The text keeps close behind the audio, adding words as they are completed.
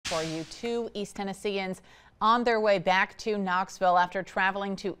for you. Two East Tennesseans on their way back to Knoxville after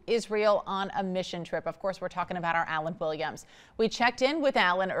traveling to Israel on a mission trip. Of course, we're talking about our Alan Williams. We checked in with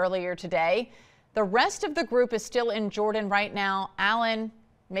Alan earlier today. The rest of the group is still in Jordan right now. Alan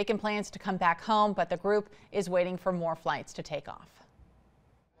making plans to come back home, but the group is waiting for more flights to take off.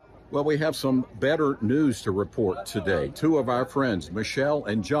 Well, we have some better news to report today. Two of our friends, Michelle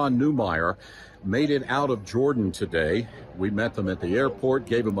and John Newmeyer, made it out of Jordan today. We met them at the airport,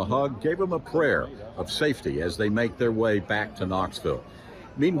 gave them a hug, gave them a prayer of safety as they make their way back to Knoxville.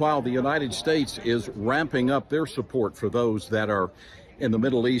 Meanwhile, the United States is ramping up their support for those that are in the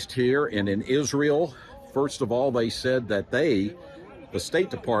Middle East here and in Israel. First of all, they said that the State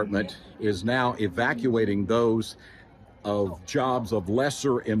Department is now evacuating those of jobs of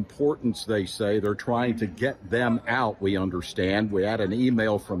lesser importance, they say. They're trying to get them out, we understand. We had an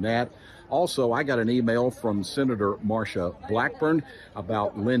email from that. Also, I got an email from Senator Marsha Blackburn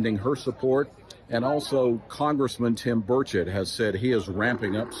about lending her support. And also, Congressman Tim Burchett has said he is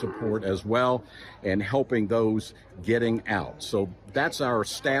ramping up support as well and helping those getting out. So that's our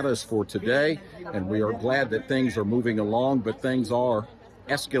status for today. And we are glad that things are moving along, but things are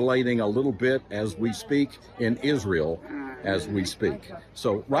escalating a little bit as we speak in Israel as we speak.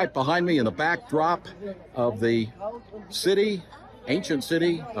 So right behind me in the backdrop of the city, ancient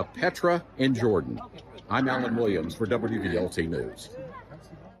city of Petra in Jordan. I'm Alan Williams for WVLT News.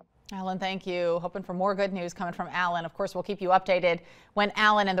 Alan, thank you. Hoping for more good news coming from Alan. Of course, we'll keep you updated when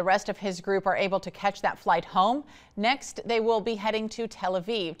Alan and the rest of his group are able to catch that flight home. Next, they will be heading to Tel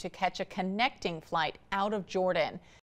Aviv to catch a connecting flight out of Jordan.